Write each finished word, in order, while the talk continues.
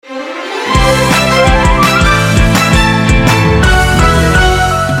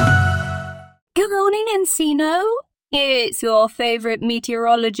It's your favourite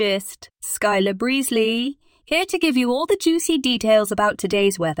meteorologist, Skyler Breezeley, here to give you all the juicy details about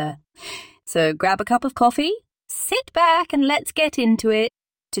today's weather. So grab a cup of coffee, sit back and let's get into it.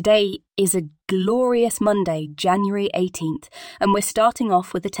 Today is a glorious Monday, January 18th, and we're starting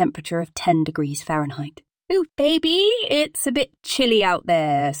off with a temperature of 10 degrees Fahrenheit. Ooh, baby, it's a bit chilly out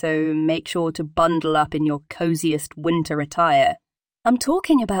there, so make sure to bundle up in your coziest winter attire. I'm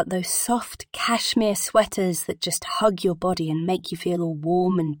talking about those soft cashmere sweaters that just hug your body and make you feel all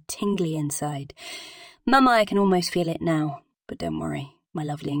warm and tingly inside. Mama, I can almost feel it now, but don't worry, my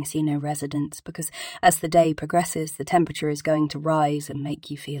lovely Encino residents, because as the day progresses, the temperature is going to rise and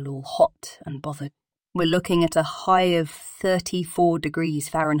make you feel all hot and bothered. We're looking at a high of 34 degrees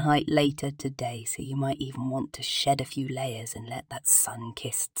Fahrenheit later today, so you might even want to shed a few layers and let that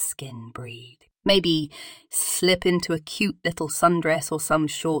sun-kissed skin breathe. Maybe slip into a cute little sundress or some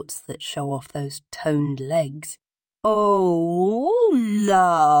shorts that show off those toned legs. Oh,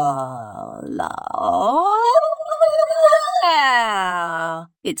 la, la.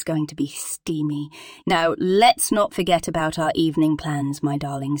 It's going to be steamy. Now, let's not forget about our evening plans, my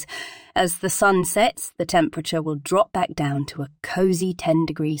darlings. As the sun sets, the temperature will drop back down to a cozy 10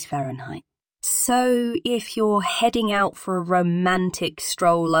 degrees Fahrenheit. So, if you're heading out for a romantic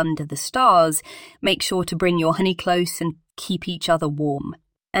stroll under the stars, make sure to bring your honey close and keep each other warm.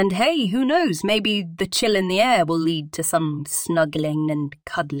 And hey, who knows, maybe the chill in the air will lead to some snuggling and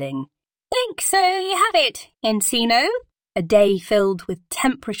cuddling. Thanks, so you have it, Encino. A day filled with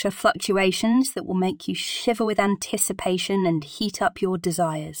temperature fluctuations that will make you shiver with anticipation and heat up your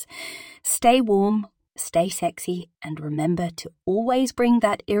desires. Stay warm, stay sexy, and remember to always bring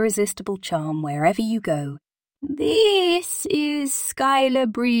that irresistible charm wherever you go. This is Skyler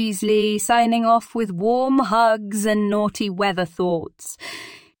Breezeley signing off with warm hugs and naughty weather thoughts.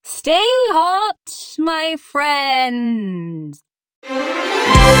 Stay hot, my friends!